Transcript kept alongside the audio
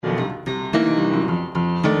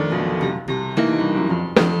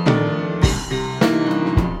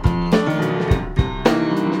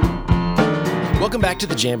to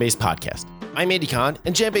the JamBase Podcast. I'm Andy Kahn,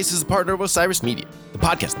 and JamBase is a partner of Osiris Media, the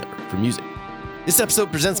podcast network for music. This episode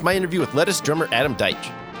presents my interview with Lettuce drummer Adam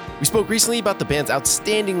Deitch. We spoke recently about the band's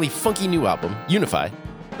outstandingly funky new album, Unify,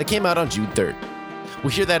 that came out on June 3rd. We'll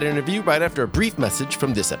hear that interview right after a brief message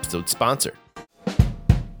from this episode's sponsor.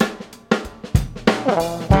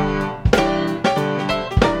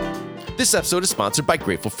 This episode is sponsored by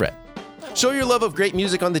Grateful Fred. Show your love of great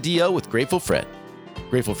music on the DL with Grateful Fred.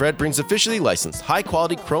 Grateful Fred brings officially licensed,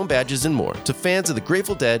 high-quality chrome badges and more to fans of the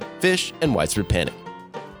Grateful Dead, Fish, and Widespread Panic.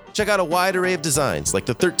 Check out a wide array of designs like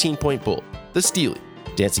the 13-Point Bull, the Steely,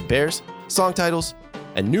 Dancing Bears, song titles,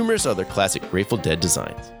 and numerous other classic Grateful Dead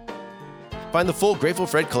designs. Find the full Grateful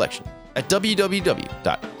Fred collection at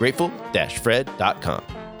www.grateful-fred.com.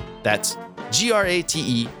 That's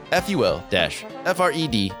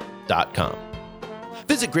grateful-fred.com.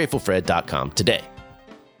 Visit gratefulfred.com today.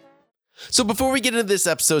 So before we get into this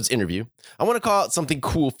episode's interview, I want to call out something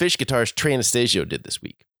cool Fish guitarist Trey Anastasio did this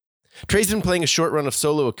week. Trey's been playing a short run of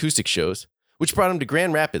solo acoustic shows, which brought him to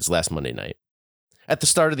Grand Rapids last Monday night. At the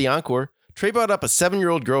start of the encore, Trey brought up a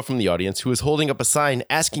 7-year-old girl from the audience who was holding up a sign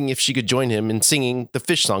asking if she could join him in singing the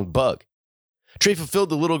Fish song Bug. Trey fulfilled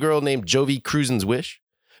the little girl named Jovi Cruisin's wish,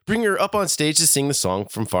 bringing her up on stage to sing the song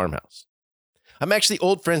from Farmhouse. I'm actually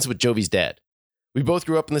old friends with Jovi's dad. We both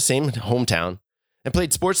grew up in the same hometown and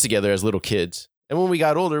played sports together as little kids, and when we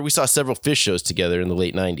got older, we saw several Fish shows together in the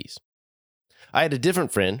late 90s. I had a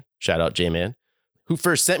different friend, shout out J-Man, who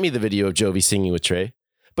first sent me the video of Jovi singing with Trey,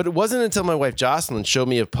 but it wasn't until my wife Jocelyn showed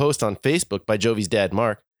me a post on Facebook by Jovi's dad,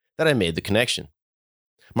 Mark, that I made the connection.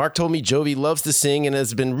 Mark told me Jovi loves to sing and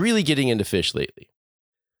has been really getting into Fish lately.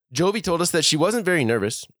 Jovi told us that she wasn't very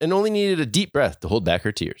nervous and only needed a deep breath to hold back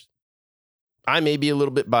her tears. I may be a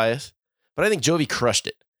little bit biased, but I think Jovi crushed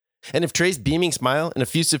it. And if Trey's beaming smile and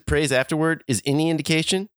effusive praise afterward is any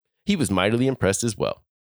indication, he was mightily impressed as well.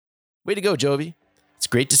 Way to go, Jovi. It's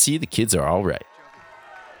great to see the kids are all right.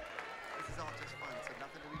 This is all just fun, so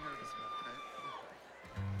nothing to be nervous about, okay?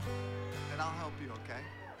 And I'll help you, okay?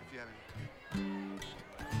 If you have any.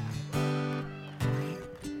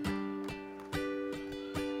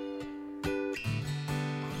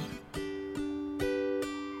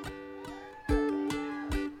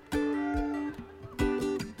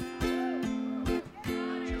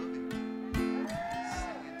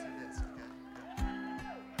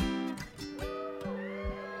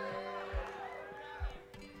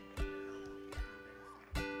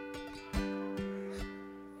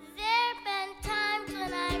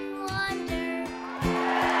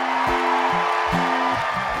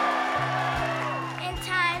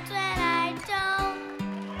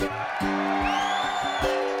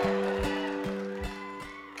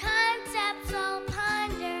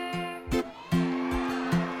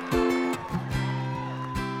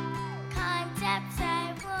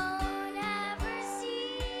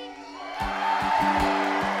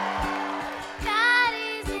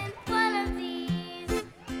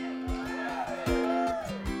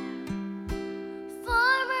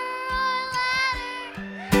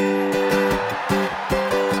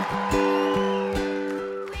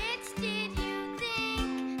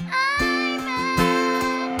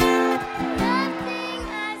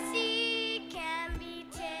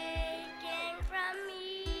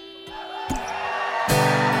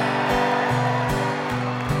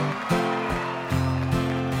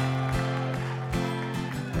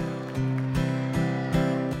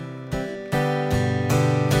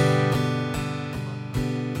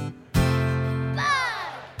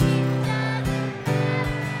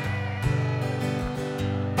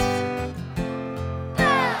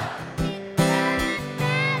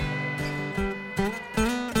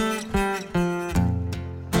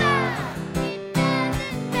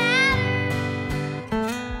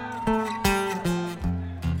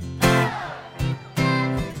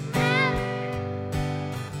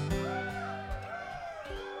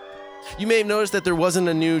 You may have noticed that there wasn't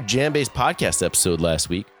a new JamBase Podcast episode last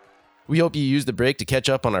week. We hope you used the break to catch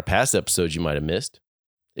up on our past episodes you might have missed.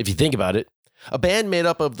 If you think about it, a band made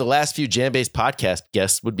up of the last few JamBase Podcast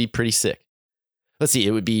guests would be pretty sick. Let's see,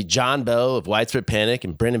 it would be John Bell of Widespread Panic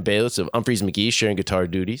and Brendan Bayless of Humphreys McGee sharing guitar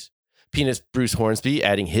duties, pianist Bruce Hornsby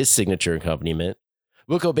adding his signature accompaniment,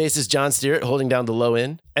 Wilco bassist John Stearett holding down the low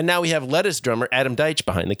end, and now we have Lettuce drummer Adam Deitch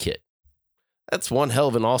behind the kit. That's one hell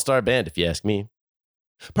of an all-star band if you ask me.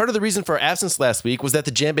 Part of the reason for our absence last week was that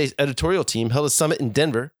the JamBase editorial team held a summit in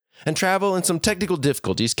Denver, and travel and some technical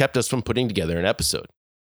difficulties kept us from putting together an episode.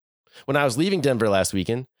 When I was leaving Denver last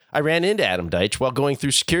weekend, I ran into Adam Deitch while going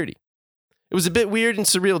through security. It was a bit weird and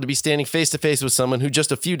surreal to be standing face to face with someone who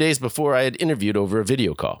just a few days before I had interviewed over a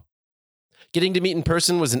video call. Getting to meet in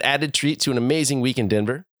person was an added treat to an amazing week in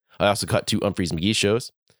Denver. I also caught 2 Humphreys McGee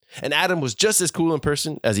shows. And Adam was just as cool in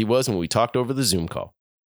person as he was when we talked over the Zoom call.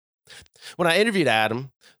 When I interviewed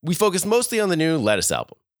Adam, we focused mostly on the new Lettuce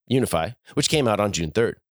album, Unify, which came out on June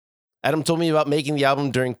 3rd. Adam told me about making the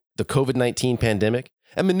album during the COVID-19 pandemic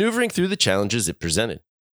and maneuvering through the challenges it presented.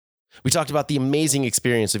 We talked about the amazing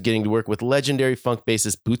experience of getting to work with legendary funk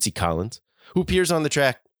bassist Bootsy Collins, who appears on the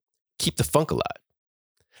track Keep the Funk Alive.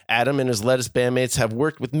 Adam and his Lettuce bandmates have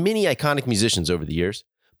worked with many iconic musicians over the years,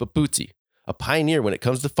 but Bootsy, a pioneer when it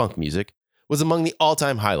comes to funk music, was among the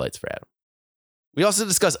all-time highlights for Adam. We also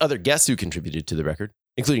discuss other guests who contributed to the record,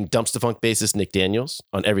 including Dumpsta Funk bassist Nick Daniels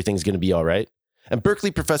on Everything's Gonna Be Alright, and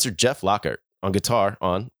Berkeley professor Jeff Lockhart on guitar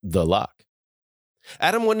on The Lock.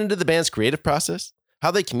 Adam went into the band's creative process,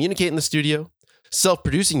 how they communicate in the studio,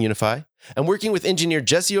 self-producing Unify, and working with engineer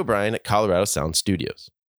Jesse O'Brien at Colorado Sound Studios.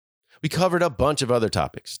 We covered a bunch of other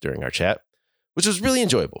topics during our chat, which was really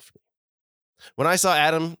enjoyable for me. When I saw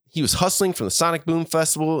Adam, he was hustling from the Sonic Boom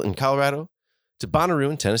Festival in Colorado to Bonnaroo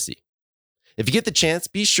in Tennessee. If you get the chance,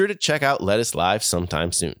 be sure to check out Lettuce live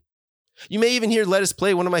sometime soon. You may even hear Lettuce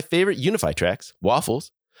play one of my favorite Unify tracks, Waffles,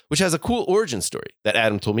 which has a cool origin story that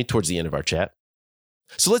Adam told me towards the end of our chat.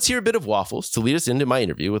 So let's hear a bit of Waffles to lead us into my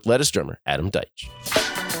interview with Lettuce drummer Adam Deitch.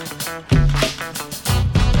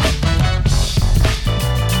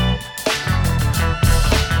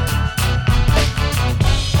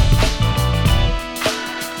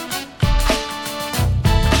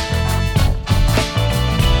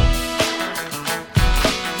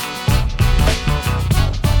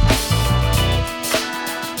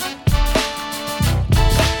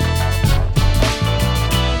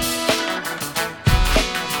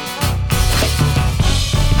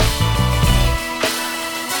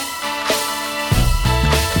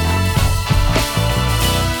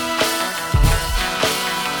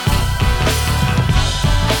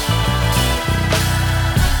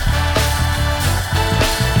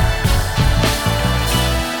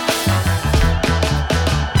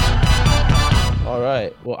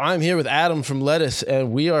 Well, I'm here with Adam from Lettuce,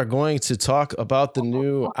 and we are going to talk about the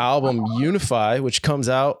new album Unify, which comes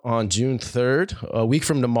out on June 3rd, a week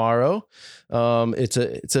from tomorrow. It's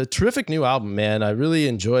a terrific new album, man. I really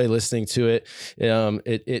enjoy listening to it.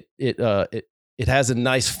 It has a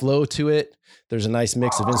nice flow to it. There's a nice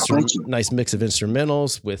mix of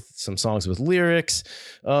instrumentals with some songs with lyrics.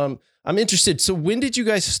 I'm interested. So, when did you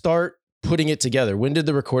guys start putting it together? When did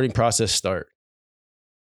the recording process start?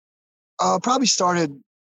 Probably started,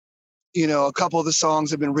 a couple of the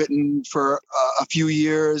songs have been written for a few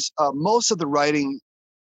years. Most of the writing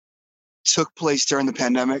took place during the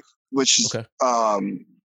pandemic, which is, okay.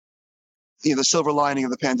 The silver lining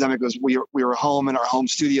of the pandemic was we were home in our home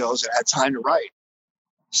studios and had time to write.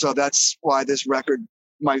 So that's why this record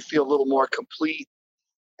might feel a little more complete.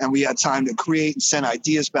 And we had time to create and send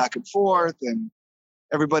ideas back and forth, and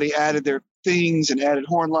everybody added their things and added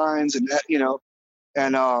horn lines and,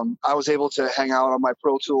 And I was able to hang out on my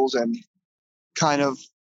Pro Tools and kind of,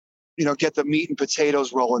 get the meat and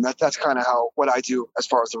potatoes rolling. That's kind of what I do as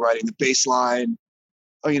far as the writing, the bass line,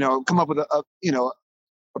 come up with a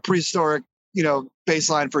prehistoric, bass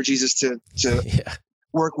line for Jesus to Yeah.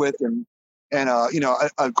 work with, and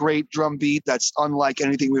a great drum beat that's unlike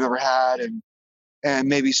anything we've ever had, and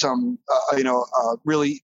maybe some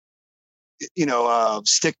really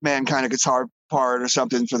stick man kind of guitar part or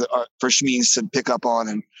something for Shmeez to pick up on.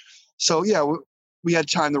 And so we had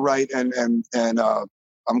time to write, and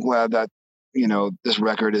I'm glad that this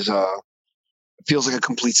record feels like a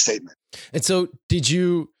complete statement. And so did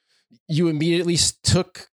you immediately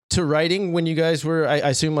took to writing when you guys were, I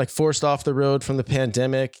assume, like forced off the road from the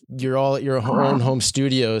pandemic? You're all at your own home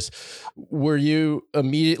studios. Were you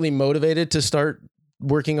immediately motivated to start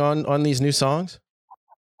working on these new songs?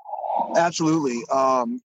 Absolutely.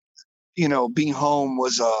 Being home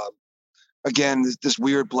was, again, this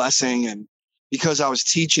weird blessing. And because I was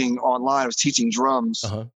teaching online, I was teaching drums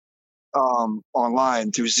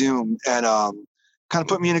online through Zoom, and kind of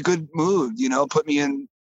put me in a good mood, put me in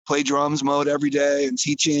play drums mode every day and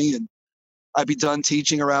teaching. And I'd be done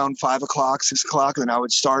teaching around 5 o'clock, 6 o'clock, and I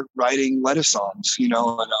would start writing Lettuce songs, and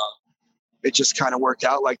it just kind of worked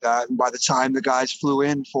out like that. And by the time the guys flew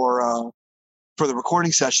in for the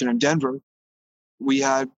recording session in Denver, we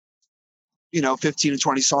had 15 to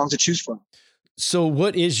 20 songs to choose from. So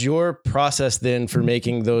what is your process then for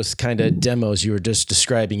making those kind of demos you were just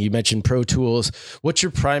describing? You mentioned Pro Tools. What's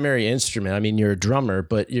your primary instrument? I mean, you're a drummer,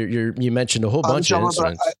 but you mentioned a whole bunch of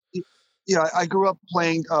instruments. I grew up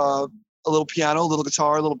playing a little piano, a little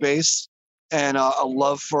guitar, a little bass, and a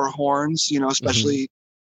love for horns, especially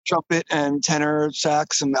trumpet and tenor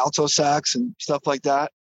sax and alto sax and stuff like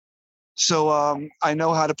that. So I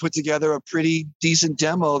know how to put together a pretty decent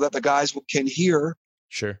demo that the guys can hear.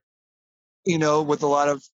 Sure. With a lot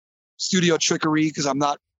of studio trickery because I'm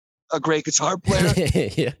not a great guitar player.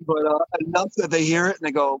 Yeah. But enough that they hear it and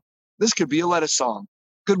they go, "This could be a Lettuce song.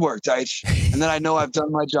 Good work, Deitch." And then I know I've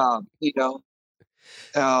done my job.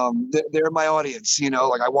 They're my audience.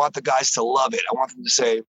 Like I want the guys to love it. I want them to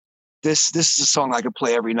say, "This is a song I could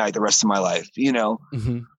play every night the rest of my life."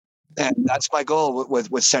 Mm-hmm. And that's my goal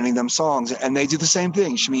with sending them songs. And they do the same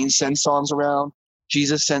thing. Shameen sends songs around.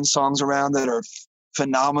 Jesus sends songs around that are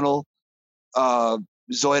phenomenal.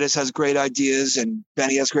 Zoidus has great ideas, and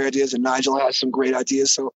Benny has great ideas, and Nigel has some great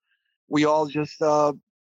ideas. So we all just, I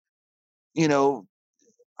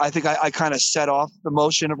think I kind of set off the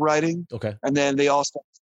motion of writing. Okay. And then they all start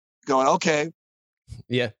going, okay,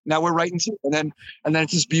 yeah, now we're writing too. And then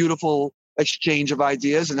it's this beautiful exchange of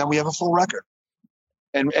ideas. And then we have a full record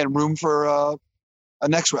and room for a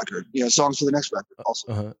next record, songs for the next record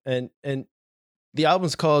also. Uh-huh. And the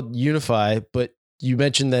album's called Unify, but you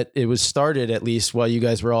mentioned that it was started at least while you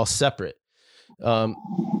guys were all separate.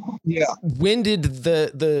 Yeah. When did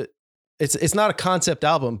it's not a concept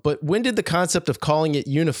album, but when did the concept of calling it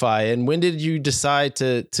Unify, and when did you decide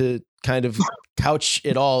to kind of couch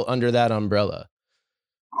it all under that umbrella?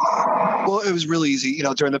 Well, it was really easy.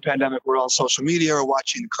 During the pandemic, we're on social media or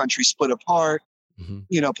watching the country split apart,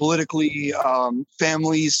 mm-hmm. Politically,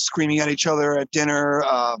 families screaming at each other at dinner.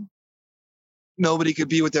 Nobody could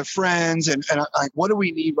be with their friends. And like, what do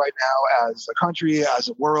we need right now as a country, as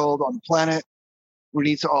a world, on the planet? We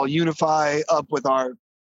need to all unify up with our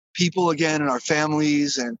people again and our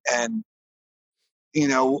families. And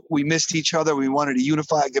we missed each other. We wanted to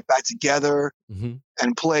unify, get back together mm-hmm.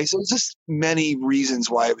 and play. So it was just many reasons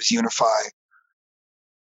why it was Unify.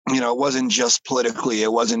 It wasn't just politically.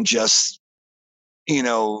 It wasn't just,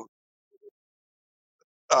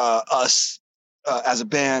 us as a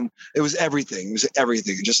band. It was everything. It was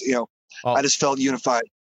everything. Just, I just felt Unify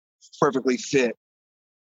perfectly fit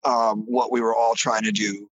what we were all trying to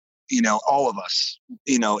do, all of us,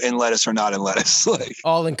 in Lettuce or not in Lettuce. Like,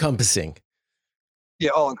 all encompassing. Yeah,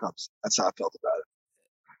 all encompassing. That's how I felt about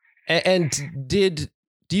it. And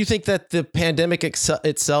do you think that the pandemic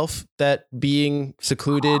itself, that being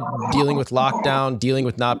secluded, dealing with lockdown, dealing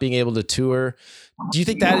with not being able to tour, do you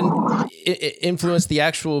think that influenced the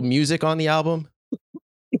actual music on the album?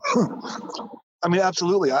 I mean,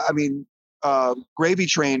 absolutely. I mean, Gravy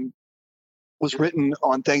Train was written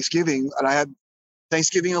on Thanksgiving, and I had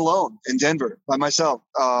Thanksgiving alone in Denver by myself.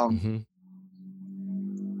 Mm-hmm.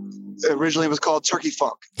 Originally, it was called Turkey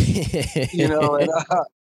Funk,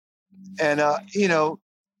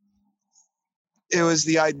 it was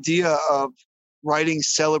the idea of writing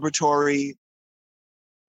celebratory,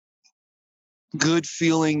 good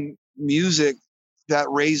feeling music that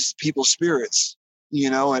raised people's spirits,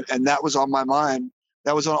 and that was on my mind.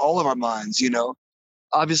 That was on all of our minds,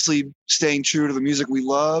 obviously staying true to the music we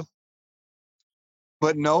love,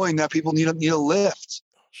 but knowing that people need a lift.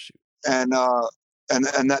 Oh, shoot. And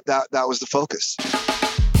that was the focus.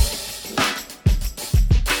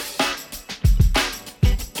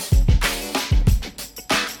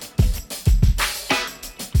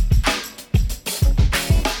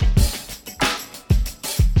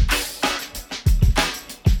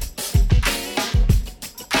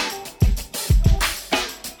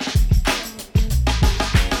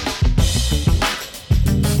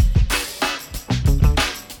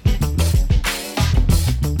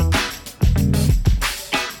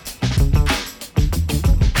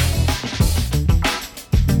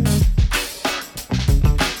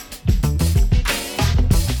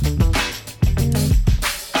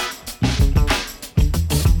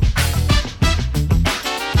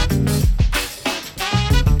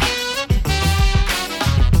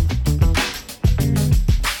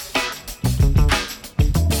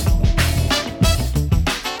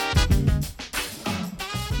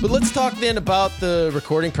 But let's talk then about the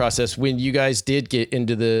recording process when you guys did get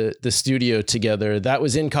into the studio together. That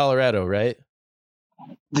was in Colorado, right?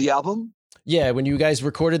 The album? Yeah, when you guys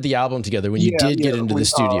recorded the album together, when you did get into the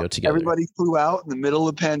studio together. Everybody flew out in the middle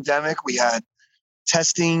of the pandemic. We had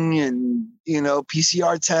testing and,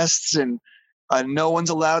 PCR tests, and no one's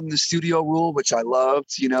allowed in the studio rule, which I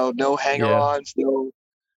loved, no hanger-ons,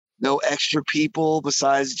 no extra people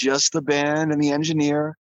besides just the band and the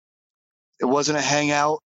engineer. It wasn't a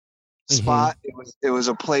hangout spot. Mm-hmm. It was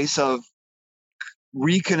a place of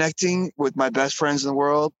reconnecting with my best friends in the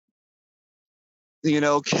world,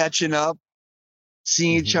 catching up,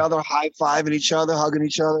 seeing each other, high-fiving each other, hugging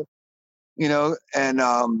each other,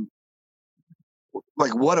 and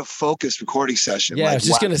like what a focused recording session. Yeah, like, I was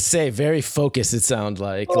just wow. gonna say, very focused. It sounded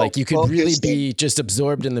like you could really Focused be just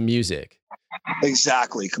absorbed in the music.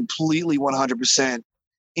 Exactly, completely 100%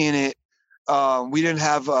 in it. We didn't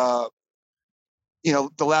have, the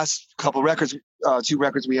last couple records, 2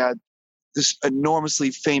 records, we had this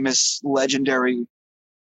enormously famous, legendary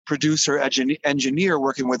producer, engineer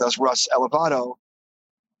working with us, Russ Elevato.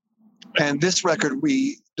 And this record,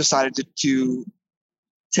 we decided to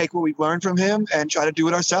take what we've learned from him and try to do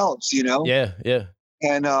it ourselves, Yeah, yeah.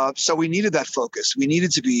 And so we needed that focus. We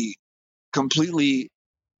needed to be completely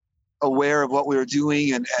aware of what we were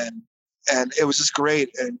doing, and it was just great.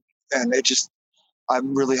 And it just,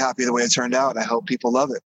 I'm really happy the way it turned out. I hope people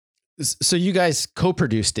love it. So you guys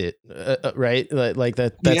co-produced it, right? Like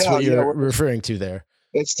that. That's what you're referring to there.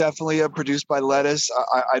 It's definitely produced by Lettuce.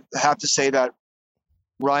 I have to say that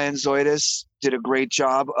Ryan Zoidis did a great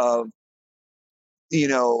job of,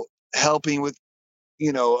 helping with,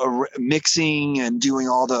 mixing and doing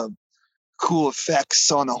all the cool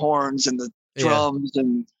effects on the horns and the drums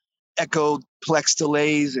and echo plex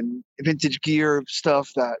delays and vintage gear stuff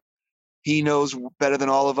that he knows better than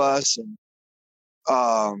all of us. And,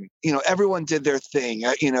 everyone did their thing.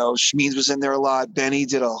 Shmeez was in there a lot. Benny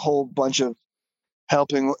did a whole bunch of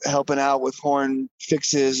helping out with horn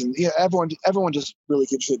fixes, and everyone just really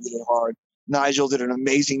contributed hard. Nigel did an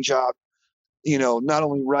amazing job, not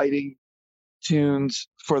only writing tunes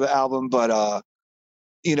for the album, but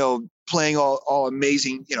playing all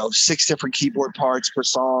amazing, 6 different keyboard parts per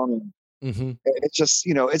song. And it's just,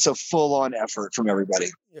 it's a full-on effort from everybody.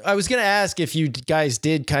 I was going to ask if you guys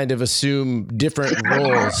did kind of assume different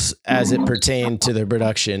roles as it pertained to the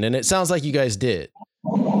production, and it sounds like you guys did.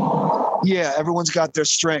 Yeah, everyone's got their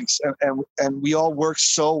strengths, and we all work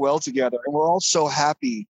so well together, and we're all so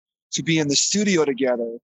happy to be in the studio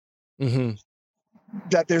together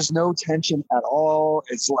that there's no tension at all.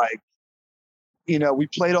 It's like, we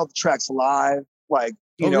played all the tracks live, like,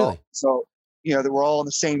 really? So, that we're all in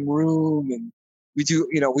the same room, and we do,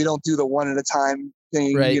 we don't do the one at a time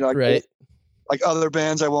thing, right, right. Like other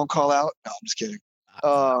bands I won't call out. No, I'm just kidding.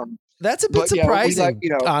 That's a bit surprising,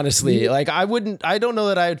 honestly. Yeah. Like I don't know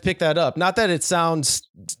that I would pick that up. Not that it sounds,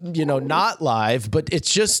 not live, but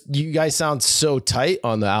it's just, you guys sound so tight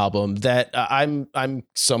on the album that I'm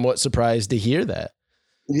somewhat surprised to hear that.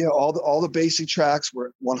 Yeah. All the basic tracks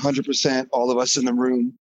were 100% all of us in the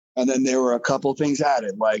room. And then there were a couple things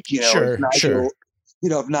added, like, if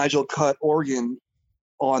Nigel cut organ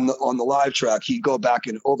on the live track, he'd go back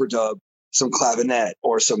and overdub some clavinet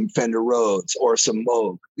or some Fender Rhodes or some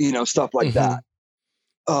Moog, stuff like that.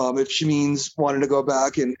 If Shmeez wanted to go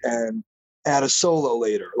back and add a solo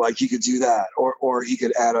later, like he could do that, or he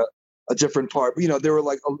could add a different part. There were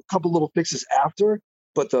like a couple little fixes after,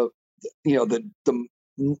 but the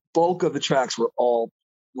bulk of the tracks were all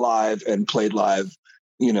live and played live,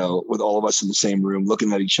 with all of us in the same room,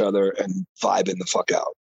 looking at each other and vibing the fuck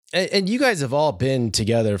out. And you guys have all been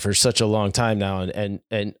together for such a long time now. And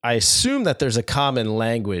I assume that there's a common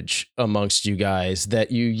language amongst you guys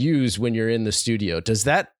that you use when you're in the studio. Does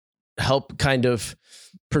that help kind of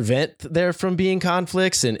prevent there from being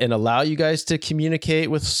conflicts and allow you guys to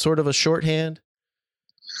communicate with sort of a shorthand?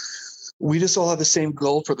 We just all have the same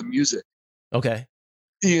goal for the music. Okay.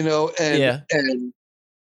 And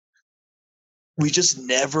we just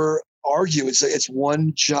never argue. It's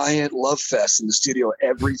one giant love fest in the studio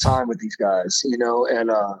every time with these guys,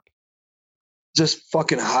 and just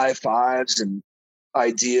fucking high fives and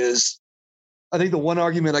ideas. I think the one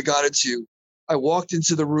argument I got into, I walked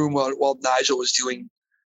into the room while Nigel was doing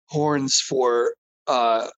horns for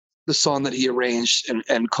the song that he arranged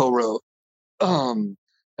and co-wrote,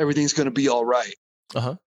 Everything's Gonna Be All Right.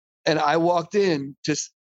 And I walked in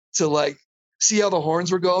just to like see how the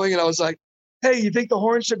horns were going, and I was like, hey, you think the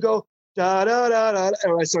horns should go da da da da?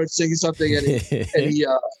 And I started singing something, and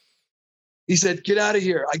he said, "Get out of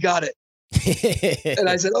here! I got it." And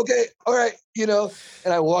I said, "Okay, all right,"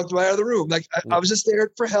 And I walked right out of the room. Like I was just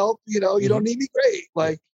there for help. You don't need me, great.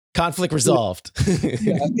 Like conflict resolved.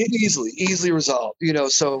 Yeah, easily resolved.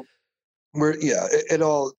 So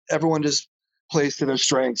everyone just plays to their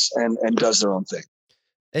strengths and does their own thing.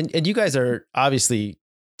 And you guys are obviously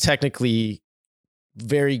technically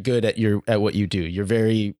very good at what you do. You're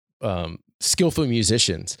very skillful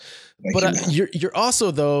musicians, but you're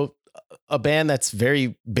also though a band that's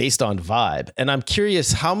very based on vibe. And I'm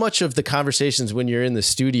curious how much of the conversations when you're in the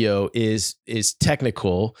studio is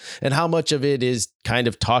technical and how much of it is kind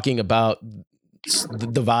of talking about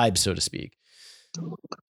the vibe, so to speak.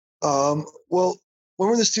 Well, when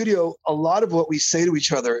we're in the studio, a lot of what we say to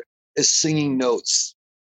each other is singing notes.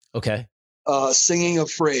 Okay. Singing a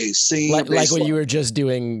phrase, singing like what you were just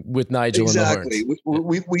doing with Nigel. Exactly. And the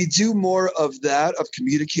horns. We do more of that, of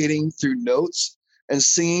communicating through notes and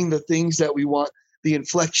singing the things that we want, the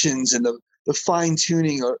inflections and the fine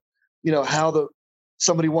tuning, or how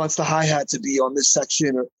somebody wants the hi-hat to be on this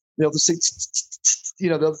section, or they'll sing,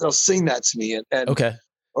 they'll sing that to me, and okay.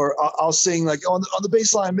 Or I'll sing like on the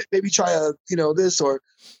bass line, maybe try this, or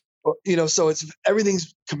so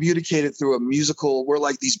everything's communicated through a musical. We're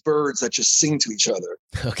like these birds that just sing to each other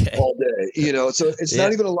all day, so it's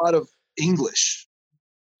not even a lot of English.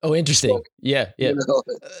 Oh, interesting. So, yeah.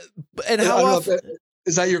 And how often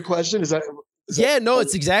is that your question? It's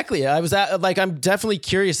exactly. I'm definitely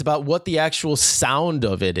curious about what the actual sound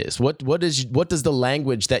of it is. What does the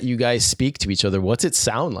language that you guys speak to each other? What's it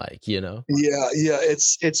sound like? Yeah.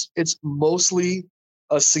 It's mostly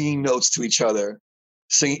us singing notes to each other,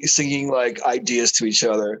 singing like ideas to each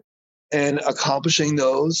other, and accomplishing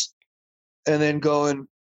those, and then going,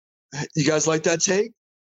 "You guys like that take?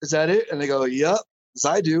 Is that it?" And they go, "Yep, as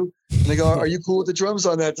I do." And they go, "Are you cool with the drums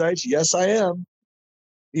on that, Deitch?" "Yes, I am."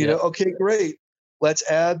 Okay, great. Let's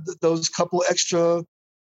add those couple extra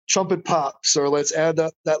trumpet pops, or let's add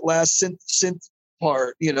that last synth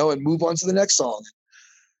part, and move on to the next song.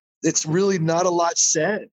 It's really not a lot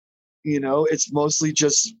said, it's mostly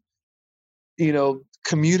just,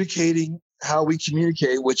 communicating how we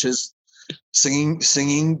communicate, which is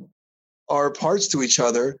singing our parts to each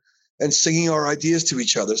other and singing our ideas to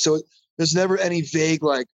each other. So there's never any vague,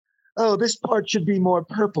 like, "Oh, this part should be more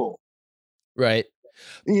purple." Right.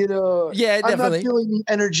 Yeah, definitely. I'm not feeling the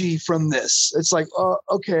energy from this. It's like,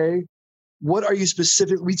 okay, what are you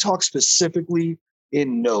specific? We talk specifically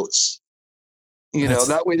in notes,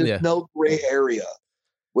 that way there's no gray area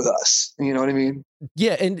with us. You know what I mean?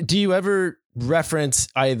 Yeah. And do you ever reference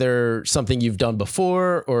either something you've done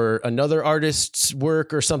before or another artist's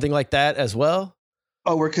work or something like that as well?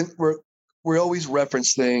 Oh, we always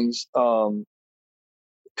reference things,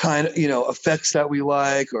 kind of, effects that we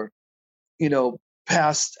like, or,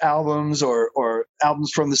 past albums, or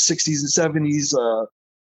albums from the 60s and 70s,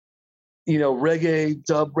 reggae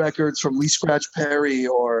dub records from Lee Scratch Perry,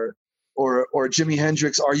 or Jimi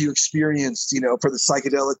Hendrix, Are You Experienced, for the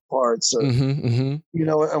psychedelic parts, or, and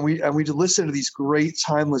we listen to these great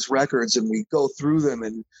timeless records, and we go through them,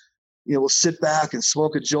 and, we'll sit back and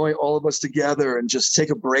smoke a joint, all of us together, and just take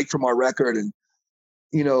a break from our record, and,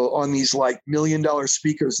 on these like $1 million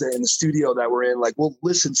speakers there in the studio that we're in, like, we'll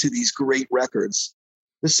listen to these great records.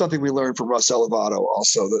 This is something we learned from Russ Elevato,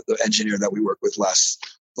 also the engineer that we worked with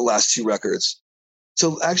the last 2 records.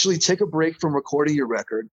 So actually take a break from recording your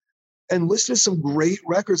record and listen to some great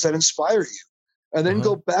records that inspire you, and then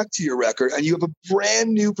go back to your record, and you have a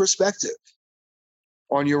brand new perspective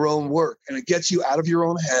on your own work, and it gets you out of your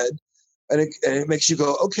own head, and it makes you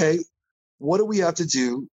go, okay, what do we have to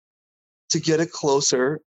do to get it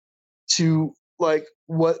closer to like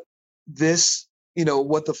what this,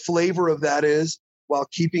 what the flavor of that is, while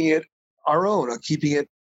keeping it our own, or keeping it,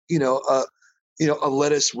 a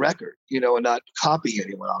Lettuce record, and not copying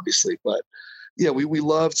anyone, obviously. But yeah, we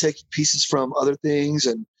love taking pieces from other things,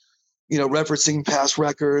 and, referencing past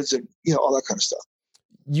records, and, all that kind of stuff.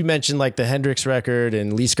 You mentioned like the Hendrix record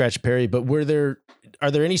and Lee Scratch Perry, but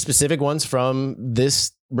are there any specific ones from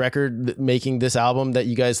this record making this album that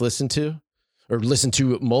you guys listen to, or listen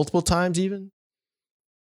to multiple times even?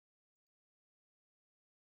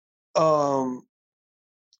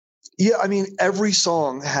 Yeah, I mean, every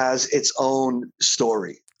song has its own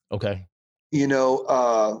story. Okay.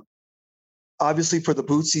 Obviously for the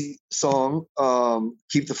Bootsy song,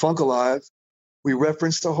 Keep the Funk Alive, we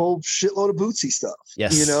referenced a whole shitload of Bootsy stuff.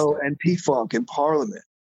 Yes. And P-Funk and Parliament.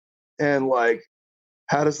 And like,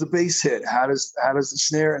 how does the bass hit? How does the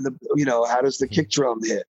snare and how does the kick drum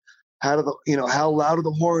hit? How loud are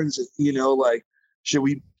the horns? Like, should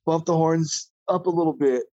we bump the horns up a little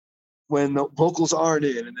bit when the vocals aren't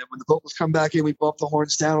in, and then when the vocals come back in, we bump the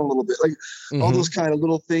horns down a little bit? Like, all those kind of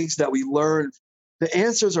little things that we learned. The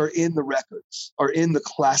answers are in the records, are in the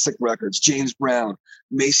classic records. James Brown,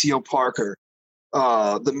 Maceo Parker,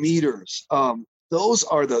 the Meters. Those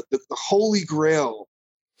are the holy grail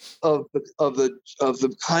of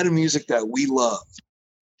the kind of music that we love.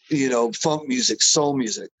 Funk music, soul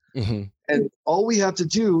music. And all we have to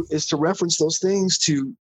do is to reference those things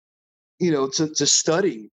to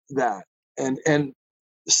study that, and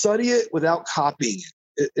study it without copying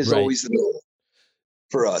it is always the goal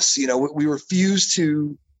for us. We refuse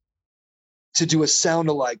to do a sound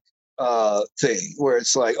alike thing where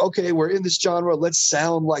it's like, okay, we're in this genre, let's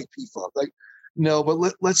sound like P-Funk. Like, no, but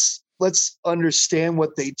let's understand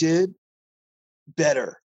what they did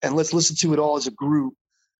better, and let's listen to it all as a group,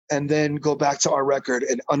 and then go back to our record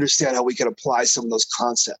and understand how we can apply some of those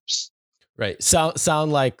concepts. Right.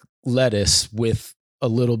 Sound like Lettuce with a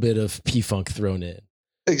little bit of P-Funk thrown in.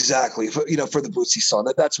 Exactly. For the Bootsy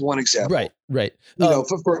song, that's one example. Right.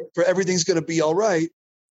 For Everything's Gonna Be All Right.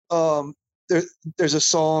 There's a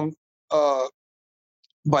song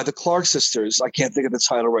by the Clark sisters. I can't think of the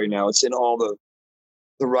title right now. It's in all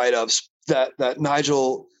the write-ups that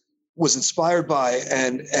Nigel was inspired by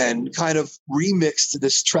and kind of remixed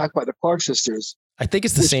this track by the Clark sisters. I think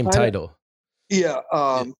it's the same title. Yeah.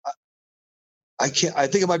 I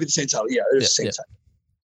think it might be the same title. Yeah, it is the same title.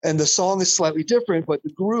 And the song is slightly different, but the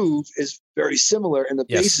groove is very similar and the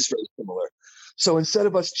bass is very similar. So instead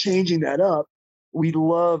of us changing that up, we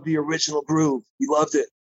love the original groove. We loved it.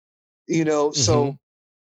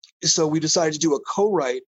 So we decided to do a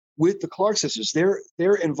co-write with the Clark sisters.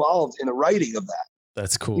 They're involved in the writing of that.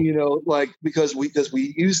 That's cool. Because we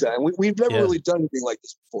use that. And we've never really done anything like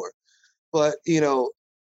this before. But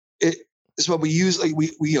it's what we use. Like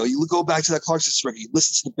you go back to that Clark sisters record, you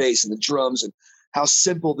listen to the bass and the drums and how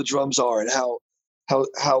simple the drums are and how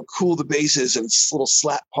cool the bass is and its little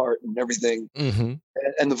slap part and everything, and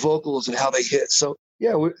the vocals and how they hit. So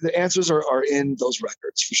the answers are in those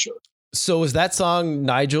records for sure. So is that song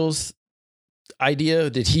Nigel's idea?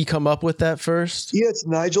 Did he come up with that first? Yeah, it's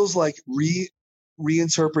Nigel's like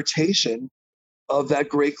reinterpretation of that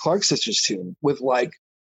great Clark sisters tune with like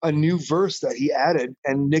a new verse that he added,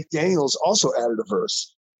 and Nick Daniels also added a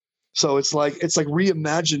verse. So it's like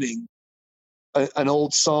reimagining an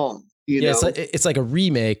old song. It's like a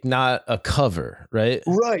remake, not a cover, right?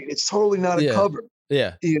 Right. It's totally not a cover.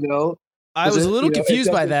 Yeah. I was a little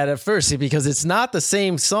confused by that at first because it's not the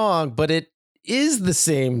same song, but it is the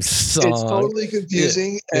same song. It's totally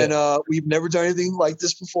confusing. And we've never done anything like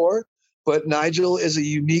this before, but Nigel is a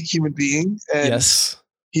unique human being. And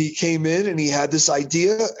he came in and he had this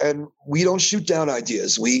idea, and we don't shoot down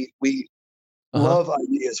ideas. We love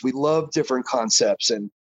ideas. We love different concepts and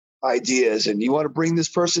ideas, and you want to bring this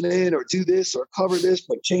person in or do this or cover this,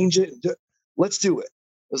 but change it. Let's do it.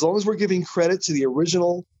 As long as we're giving credit to the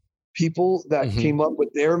original people that came up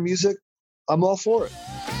with their music, I'm all for it.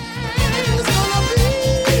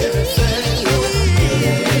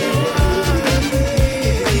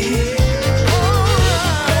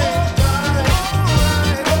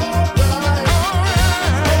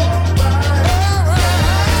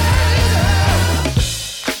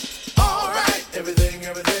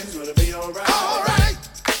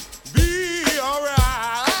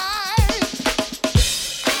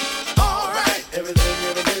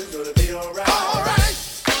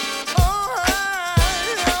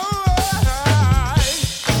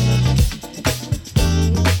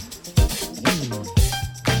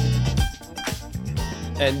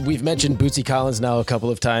 And we've mentioned Bootsy Collins now a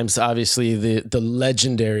couple of times. Obviously, the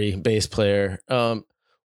legendary bass player.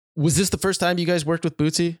 Was this the first time you guys worked with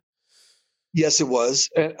Bootsy? Yes, it was.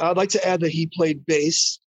 And I'd like to add that he played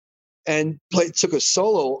bass and took a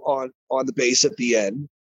solo on the bass at the end.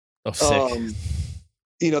 Oh, sick.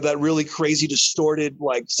 That really crazy distorted,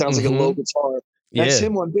 like sounds like a low guitar. That's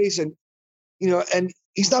him on bass, and and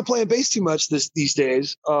he's not playing bass too much these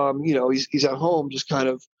days. He's at home just kind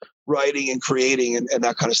of writing and creating and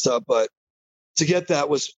that kind of stuff. But to get that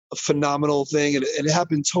was a phenomenal thing, and it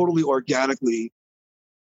happened totally organically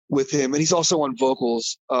with him. And he's also on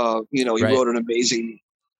vocals. He wrote an amazing,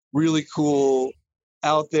 really cool,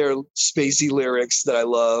 out there, spacey lyrics that I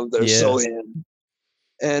love that are so him.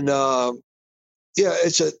 And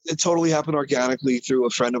it totally happened organically through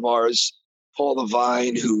a friend of ours, Paul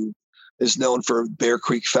Levine, who is known for Bear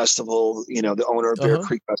Creek Festival, the owner of Bear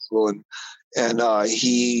Creek Festival. And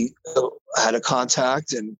he had a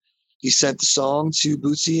contact, and he sent the song to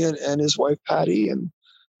Bootsy and his wife, Patty, and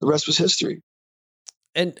the rest was history.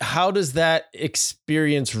 And how does that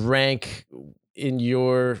experience rank in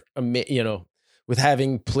your, with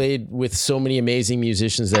having played with so many amazing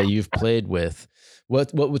musicians that you've played with?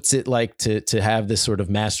 What was it like to have this sort of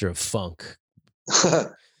master of funk?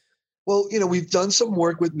 Well, we've done some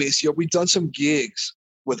work with Maceo. We've done some gigs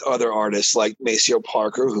with other artists like Maceo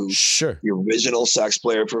Parker, who's the original sax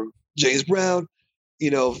player for James Brown.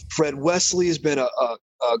 Fred Wesley has been a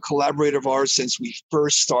collaborator of ours since we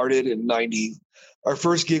first started in 90. Our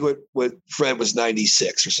first gig with Fred was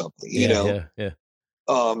 96 or something, at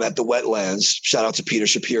the Wetlands. Shout out to Peter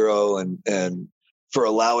Shapiro and for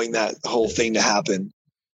allowing that whole thing to happen.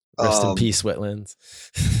 Rest in peace, Wetlands.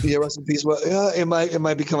 Yeah, rest in peace. It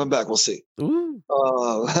might be coming back. We'll see. Ooh.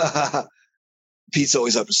 Pete's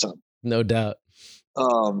always up to something. No doubt.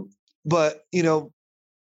 But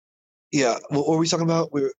Yeah. What were we talking about?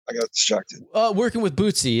 I got distracted. Working with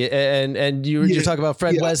Bootsy and you're talking about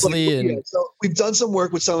Fred Wesley so we've done some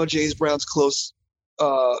work with some of James Brown's close,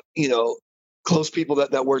 close people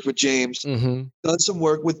that worked with James. Mm-hmm. Done some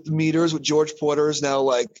work with the Meters, with George Porter is now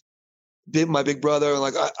like my big brother. And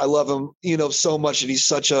like, I love him, so much. And he's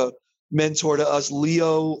such a mentor to us.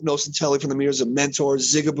 Leo Nocentelli from the Meters, a mentor,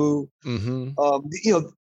 Zigaboo. Mm-hmm.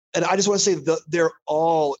 And I just want to say that they're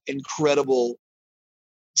all incredible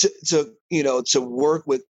to work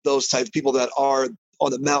with those types of people that are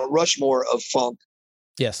on the Mount Rushmore of funk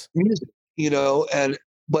Yes. music,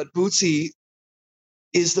 but Bootsy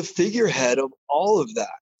is the figurehead of all of that,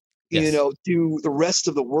 yes. To the rest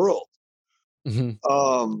of the world.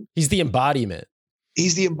 Mm-hmm. He's the embodiment.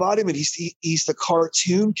 He's the embodiment. He's the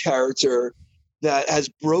cartoon character that has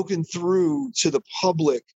broken through to the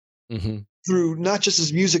public through not just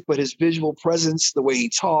his music, but his visual presence, the way he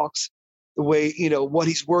talks, the way, what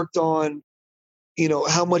he's worked on,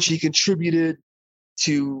 how much he contributed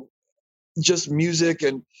to just music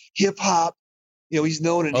and hip hop. He's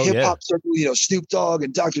known in hip hop circle, Snoop Dogg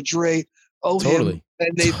and Dr. Dre owe him,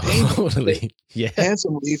 and they paid him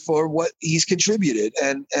handsomely for what he's contributed.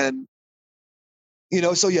 And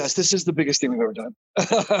so yes, this is the biggest thing we've ever done.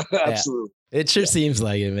 Absolutely. Yeah. It sure seems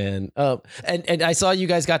like it, man. And I saw you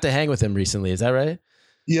guys got to hang with him recently. Is that right?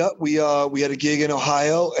 Yeah, we had a gig in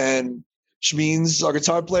Ohio, and Shmeens, our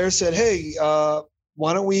guitar player, said, "Hey,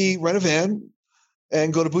 why don't we rent a van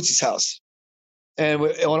and go to Bootsy's house, and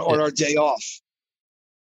on our day off?"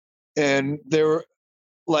 And they were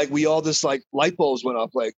like, we all just like light bulbs went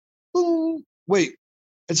off, like, "Ooh, wait,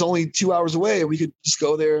 it's only 2 hours away, and we could just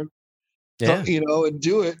go there, and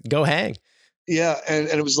do it, go hang." Yeah, and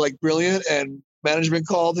it was like brilliant. And management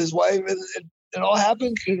called his wife, and it all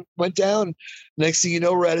happened. It went down. Next thing you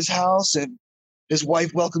know, we're at his house, and his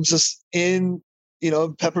wife welcomes us in.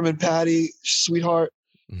 Peppermint Patty, sweetheart,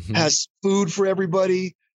 has food for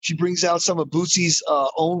everybody. She brings out some of Bootsy's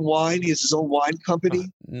own wine. He has his own wine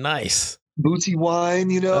company. Nice. Bootsy Wine,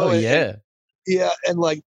 Oh, yeah. And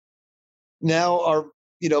like now our,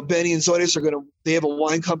 Benny and Zoidis they have a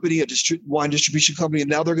wine company, wine distribution company, and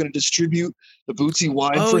now they're going to distribute the Bootsy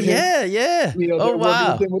wine for him. Yeah. Oh,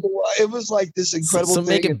 wow. It was like this incredible thing.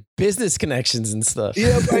 Making business connections and stuff.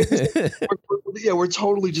 Yeah, right. We're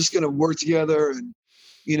totally just going to work together. And,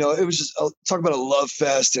 it was just talk about a love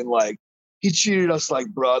fest. And like, he treated us like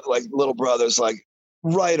little brothers, like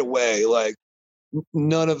right away, like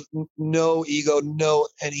no ego,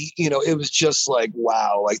 and he, it was just like,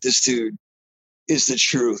 wow, like this dude is the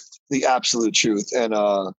truth, the absolute truth. And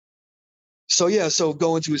so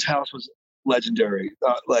going to his house was legendary.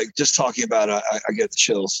 Like just talking about it, I get the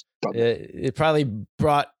chills. It probably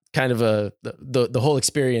brought kind of the whole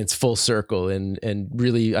experience full circle and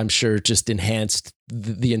really, I'm sure, just enhanced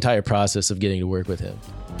the entire process of getting to work with him.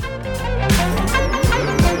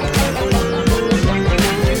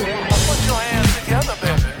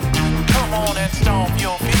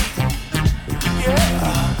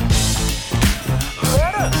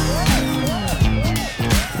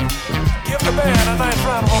 A nice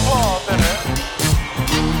round of applause, baby.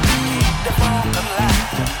 Keep the funk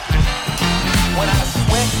alive. When I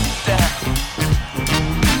sweat down.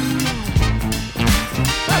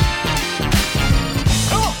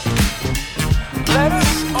 Come on.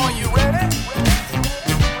 Lettuce, are you ready?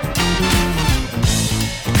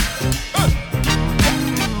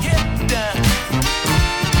 Get down.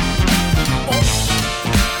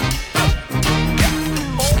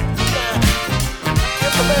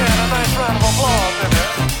 Give the band a nice round of applause, baby.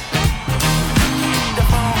 Keep the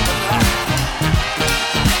funk alive.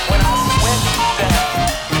 When I sweat down.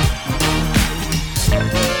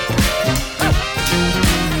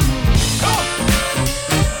 Come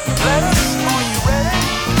on. Lettuce, are you ready?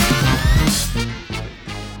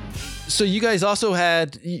 So you guys also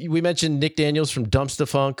had, we mentioned Nick Daniels from Dumpsta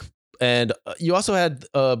Funk, and you also had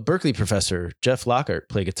Berkeley professor Jeff Lockhart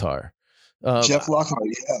play guitar. Jeff Lockhart,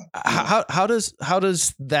 yeah. How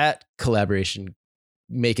does that collaboration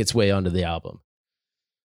make its way onto the album?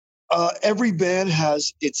 Every band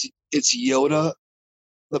has its Yoda,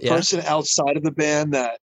 the person outside of the band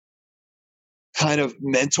that kind of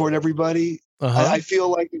mentored everybody. I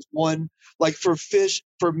feel like there's one, like for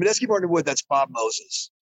Medeski Martin Wood, that's Bob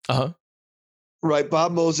Moses. Right,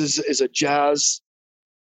 Bob Moses is a jazz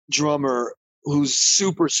drummer who's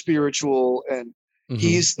super spiritual, and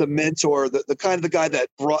he's the mentor, the kind of the guy that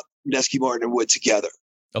brought Medeski Martin and Wood together.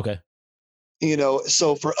 Okay.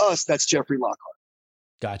 So for us, that's Jeffrey Lockhart.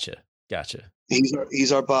 Gotcha.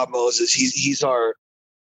 He's our Bob Moses. He's our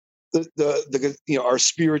our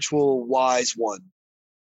spiritual wise one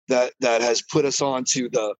that has put us onto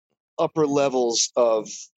the upper levels of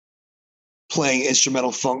playing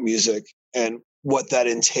instrumental funk music and what that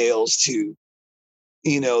entails to,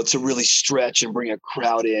 to really stretch and bring a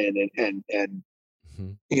crowd in and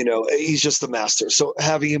he's just the master. So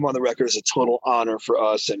having him on the record is a total honor for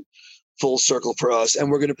us and full circle for us. And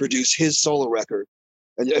we're going to produce his solo record.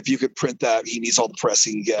 And if you could print that, he needs all the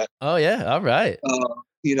pressing you get. Oh yeah. All right.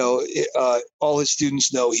 All his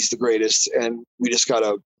students know he's the greatest, and we just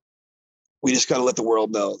gotta let the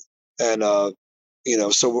world know. And,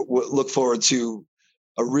 so we'll look forward to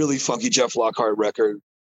a really funky Jeff Lockhart record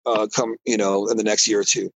come, in the next year or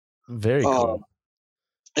two. Very cool.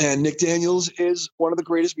 And Nick Daniels is one of the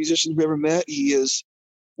greatest musicians we ever met. He is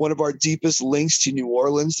one of our deepest links to New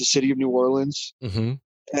Orleans, the city of New Orleans. Mm-hmm.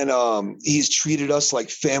 And he's treated us like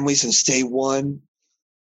family since day one.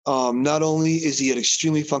 Not only is he an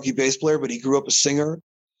extremely funky bass player, but he grew up a singer.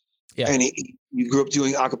 Yeah. And he grew up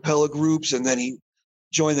doing a cappella groups, and then he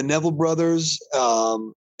joined the Neville Brothers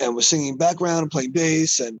and was singing background and playing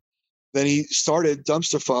bass. And then he started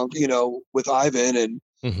Dumpster Funk, with Ivan. And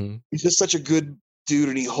he's just such a good dude,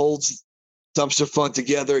 and he holds Dumpster Funk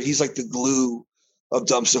together. He's like the glue of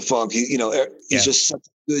Dumpster Funk. He's just such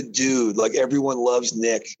a good dude. Like, everyone loves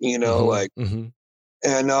Nick, and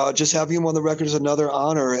just having him on the record is another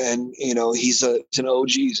honor. And, he's an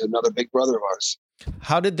OG. He's another big brother of ours.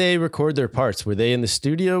 How did they record their parts? Were they in the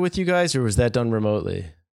studio with you guys, or was that done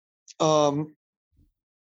remotely? For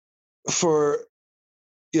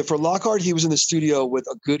Lockhart, he was in the studio with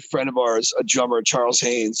a good friend of ours, a drummer, Charles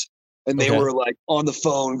Haynes. And they were like on the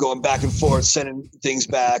phone, going back and forth, sending things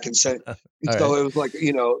back and sending. So it was like,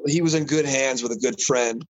 he was in good hands with a good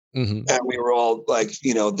friend. And we were all like,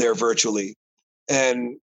 there virtually.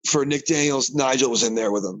 And for Nick Daniels, Nigel was in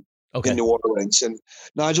there with him in New Orleans. And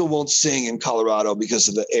Nigel won't sing in Colorado because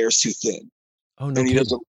the air's too thin. Oh, no. And he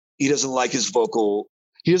doesn't like his vocal.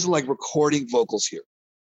 He doesn't like recording vocals here.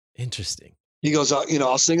 Interesting. He goes,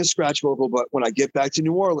 I'll sing a scratch vocal, but when I get back to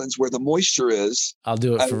New Orleans, where the moisture is, I'll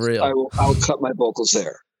do it for real. I'll cut my vocals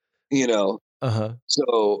there,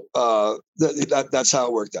 So that's how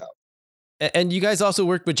it worked out. And you guys also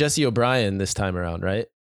worked with Jesse O'Brien this time around, right?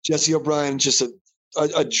 Jesse O'Brien, just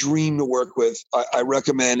a dream to work with. I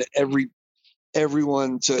recommend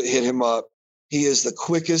everyone to hit him up. He is the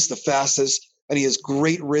quickest, the fastest, and he has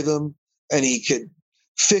great rhythm, and he could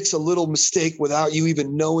fix a little mistake without you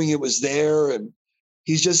even knowing it was there. And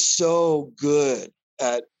he's just so good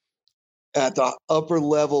at the upper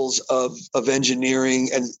levels of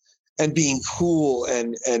engineering and being cool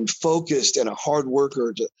and focused and a hard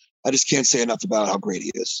worker. I just can't say enough about how great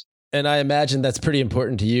he is. And I imagine that's pretty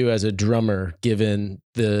important to you as a drummer, given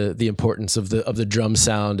the importance of the drum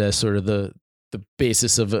sound as sort of the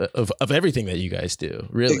basis of everything that you guys do.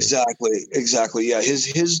 Really. Exactly. Yeah.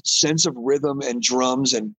 His sense of rhythm and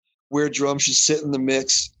drums and where drums should sit in the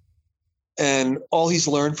mix, and all he's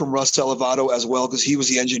learned from Russ Elevato as well, because he was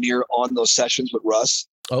the engineer on those sessions with Russ.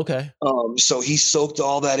 Okay. So he soaked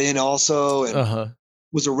all that in also, and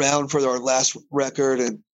was around for our last record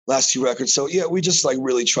and last two records. So yeah, we just like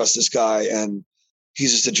really trust this guy, and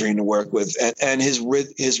he's just a dream to work with. And his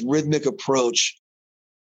rhythmic approach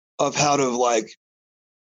of how to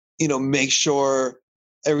make sure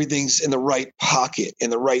everything's in the right pocket, in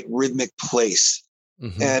the right rhythmic place.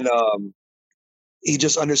 And he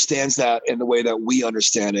just understands that in the way that we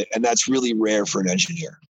understand it. And that's really rare for an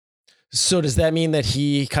engineer. So does that mean that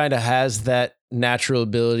he kind of has that natural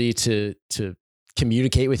ability to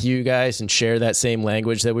communicate with you guys and share that same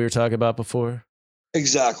language that we were talking about before?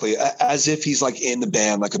 Exactly. As if he's like in the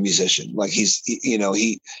band, like a musician, like he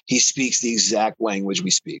speaks the exact language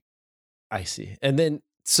we speak. I see. And then,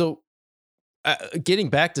 so getting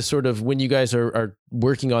back to sort of when you guys are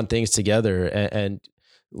working on things together, and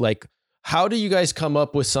like, how do you guys come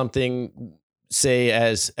up with something, say,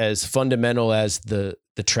 as fundamental as the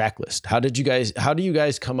track list? How do you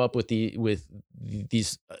guys come up with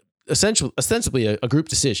these ostensibly a group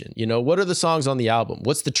decision? What are the songs on the album?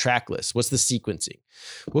 What's the track list? What's the sequencing?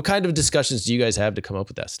 What kind of discussions do you guys have to come up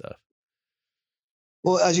with that stuff?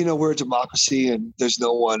 Well, as you know, we're a democracy, and there's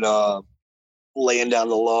no one laying down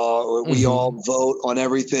the law. We all vote on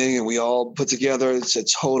everything, and we all put together. It's a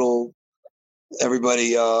total.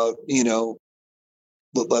 Everybody,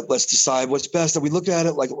 let's decide what's best, and we look at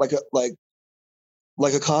it like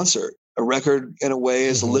a concert. A record, in a way,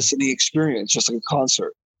 is a listening experience, just like a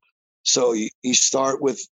concert. So you start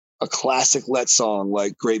with a classic Let song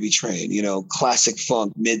like Gravy Train, classic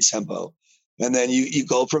funk, mid-tempo. And then you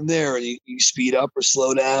go from there, and you speed up or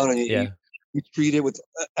slow down, and you treat it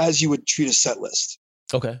as you would treat a set list.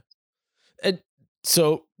 Okay. And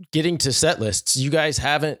so getting to set lists, you guys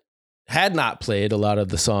haven't had not played a lot of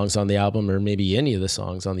the songs on the album, or maybe any of the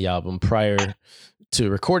songs on the album prior to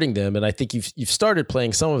recording them, and I think you've started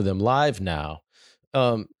playing some of them live now.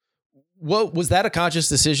 What was that a conscious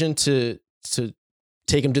decision to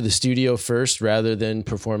take them to the studio first rather than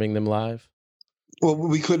performing them live? Well,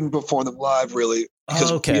 we couldn't perform them live really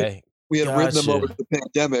because we had written them over the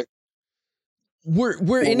pandemic.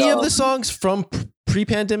 Were any of the songs from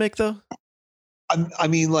pre-pandemic though? I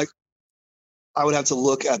mean, like, I would have to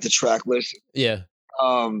look at the track list. Yeah.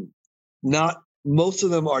 Not most of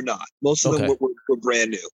them are not. Most of them were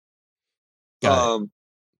brand new.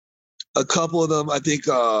 A couple of them, I think,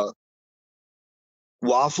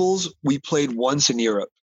 Waffles, we played once in Europe.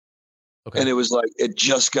 Okay. And it was like, it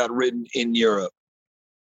just got written in Europe.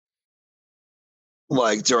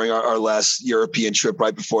 Like during our last European trip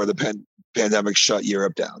right before the pandemic shut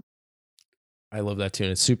Europe down. I love that tune.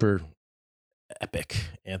 It's super epic,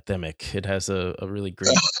 anthemic. It has a really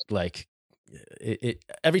great, like, it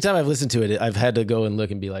every time I've listened to it, I've had to go and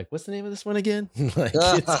look and be like, what's the name of this one again? Like,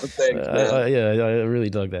 thanks, man. I really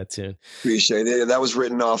dug that tune. Appreciate it. That was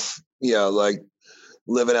written off, like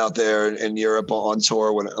living out there in Europe on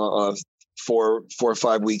tour, when 4 or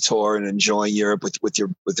 5 week tour, and enjoying Europe with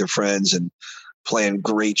your friends and playing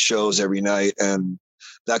great shows every night, and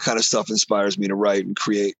that kind of stuff inspires me to write and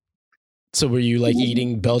create. So were you like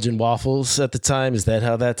eating Belgian waffles at the time? Is that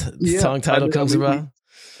how that song title comes about?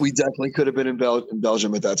 We definitely could have been in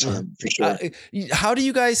Belgium at that time, for sure. How do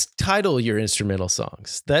you guys title your instrumental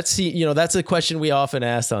songs? That's that's a question we often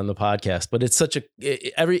ask on the podcast, but it's such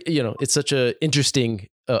it's such a interesting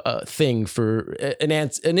thing for an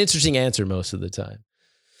interesting answer most of the time.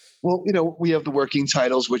 Well, we have the working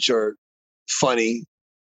titles, which are funny.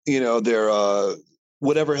 They're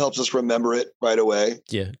whatever helps us remember it right away.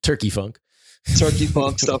 Yeah, turkey funk,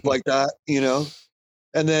 stuff like that.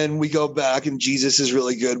 And then we go back, and Jesus is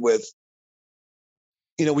really good with,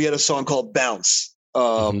 we had a song called Bounce.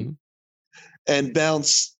 And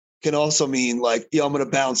bounce can also mean like, I'm going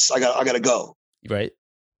to bounce. I got to go. Right.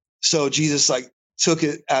 So Jesus like took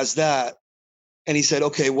it as that. And he said,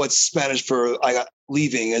 okay, what's Spanish for I got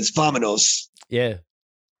leaving? It's vamonos. Yeah.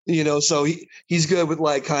 So he's good with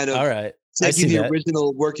like kind of all right. taking the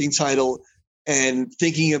original working title and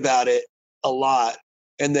thinking about it a lot,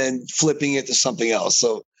 and then flipping it to something else.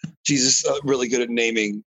 So Jesus really good at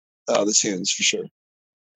naming the tunes, for sure.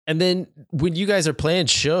 And then when you guys are playing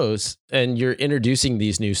shows and you're introducing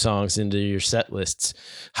these new songs into your set lists,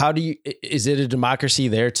 is it a democracy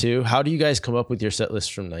there too? How do you guys come up with your set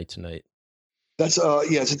list from night to night? That's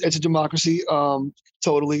it's a democracy.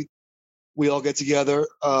 Totally. We all get together,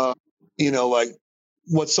 like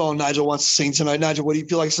what song Nigel wants to sing tonight. Nigel, what do you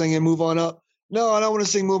feel like singing? Move On Up. No, I don't want to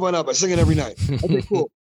sing Move On Up. I sing it every night. Okay, cool.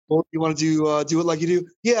 Well, you want to do it like you do?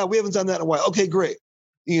 Yeah, we haven't done that in a while. Okay, great.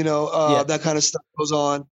 That kind of stuff goes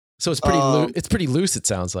on. So it's pretty loose. It's pretty loose, it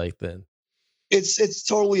sounds like then. It's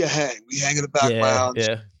totally a hang. We hang in the background.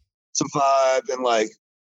 Yeah. It's a vibe. And like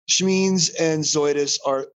Shmeens and Zoidus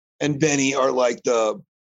and Benny are like the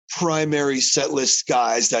primary set list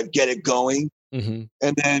guys that get it going. Mm-hmm.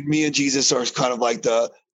 And then me and Jesus are kind of like the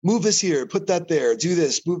move this here, put that there, do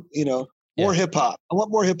this, move, more hip hop. I want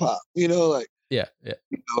more hip hop, like, yeah.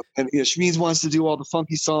 And Shmeens wants to do all the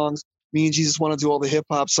funky songs. Me and Jesus want to do all the hip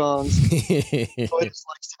hop songs. Zoidus likes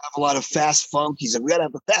to have a lot of fast funk. He said, we got to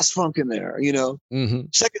have the fast funk in there, Mm-hmm.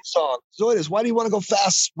 Second song, Zoidus, why do you want to go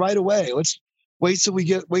fast right away? Let's wait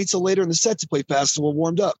till later in the set to play fast and we're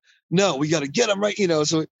warmed up. No, we got to get them right,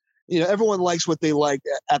 So, everyone likes what they like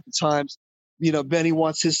at the times. Benny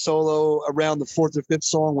wants his solo around the 4th or 5th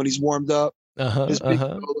song when he's warmed up. His big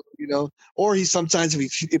solo, or he sometimes,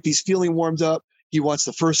 if he's feeling warmed up, he wants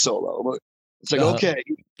the first solo. It's like, okay,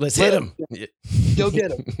 let's hit him. Go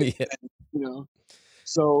get him. Yeah. And,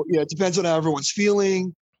 so it depends on how everyone's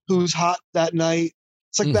feeling, who's hot that night.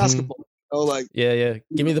 It's like basketball. Like, yeah.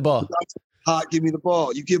 Give me the ball. Hot, give me the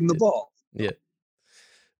ball. You give him the ball. Yeah.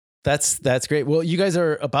 That's great. Well, you guys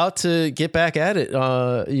are about to get back at it.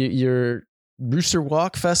 Your Rooster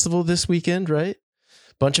Walk Festival this weekend, right?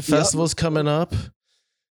 Bunch of festivals coming up.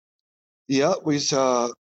 Yeah, we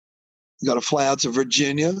got to fly out to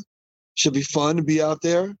Virginia. Should be fun to be out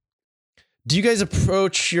there. Do you guys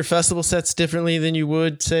approach your festival sets differently than you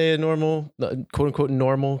would, say, a normal, quote unquote,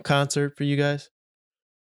 normal concert for you guys?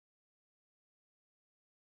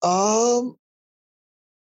 Like,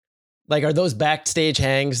 are those backstage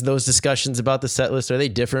hangs, those discussions about the set list, are they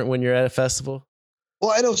different when you're at a festival?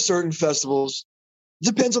 Well, I know certain festivals.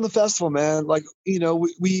 Depends on the festival, man. Like, we for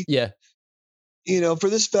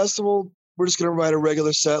this festival, we're just going to write a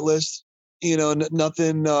regular set list,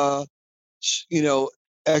 nothing,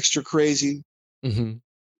 extra crazy.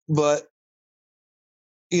 Mm-hmm. But,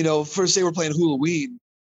 first day we're playing Halloween,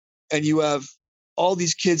 and you have all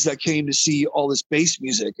these kids that came to see all this bass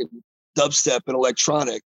music and dubstep and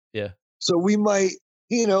electronic. Yeah. So we might,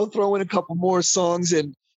 throw in a couple more songs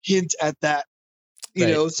and hint at that,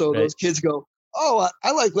 so those kids go, oh,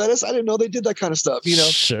 I like Lettuce. I didn't know they did that kind of stuff,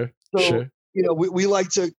 Sure. So, sure. We like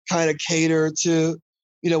to kind of cater to,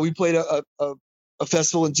 we played a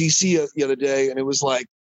festival in DC the other day, and it was like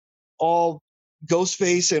all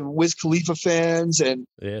Ghostface and Wiz Khalifa fans and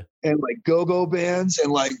like go-go bands.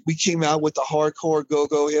 And like, we came out with the hardcore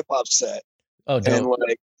go-go hip hop set. Oh, dope. And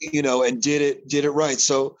like, and did it right.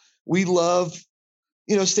 So we love,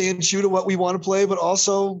 staying true to what we want to play, but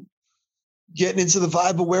also getting into the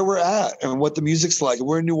vibe of where we're at and what the music's like.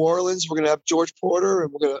 We're in New Orleans. We're going to have George Porter,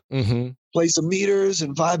 and we're going to play some meters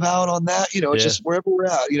and vibe out on that. Just wherever we're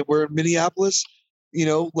at. We're in Minneapolis.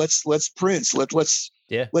 Let's Prince. Let's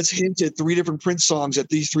hint at 3 different Prince songs at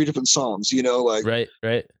these 3 different songs. Like right.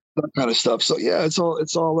 that kind of stuff. So yeah, it's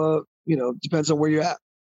all depends on where you're at.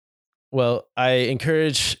 Well, I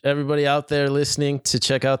encourage everybody out there listening to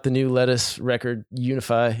check out the new Lettuce record,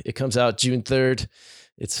 Unify. It comes out June 3rd.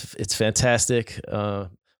 It's fantastic.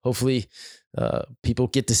 Hopefully people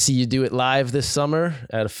get to see you do it live this summer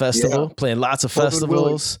at a festival, playing lots of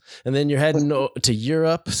festivals. And then you're heading to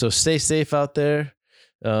Europe. So stay safe out there.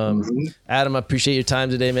 Adam, I appreciate your time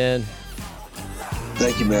today, man.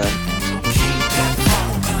 Thank you, man.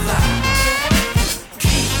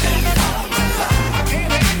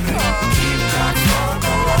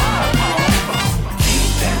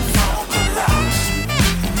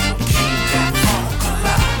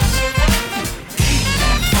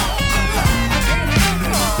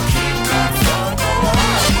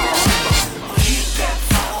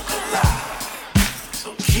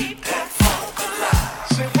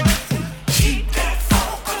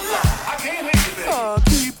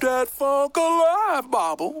 Funk alive,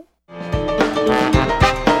 Bobble. Well,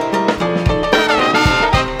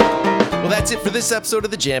 that's it for this episode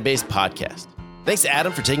of the JamBase Podcast. Thanks to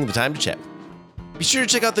Adam for taking the time to chat. Be sure to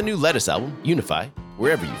check out the new Lettuce album, Unify,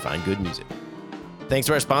 wherever you find good music. Thanks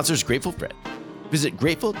to our sponsors, Grateful Fred. Visit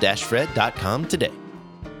grateful-fred.com today.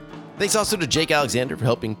 Thanks also to Jake Alexander for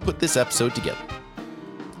helping put this episode together.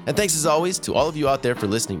 And thanks as always to all of you out there for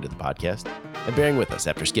listening to the podcast and bearing with us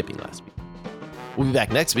after skipping last week. We'll be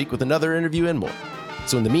back next week with another interview and more.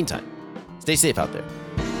 So in the meantime, stay safe out there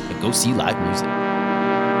and go see live music.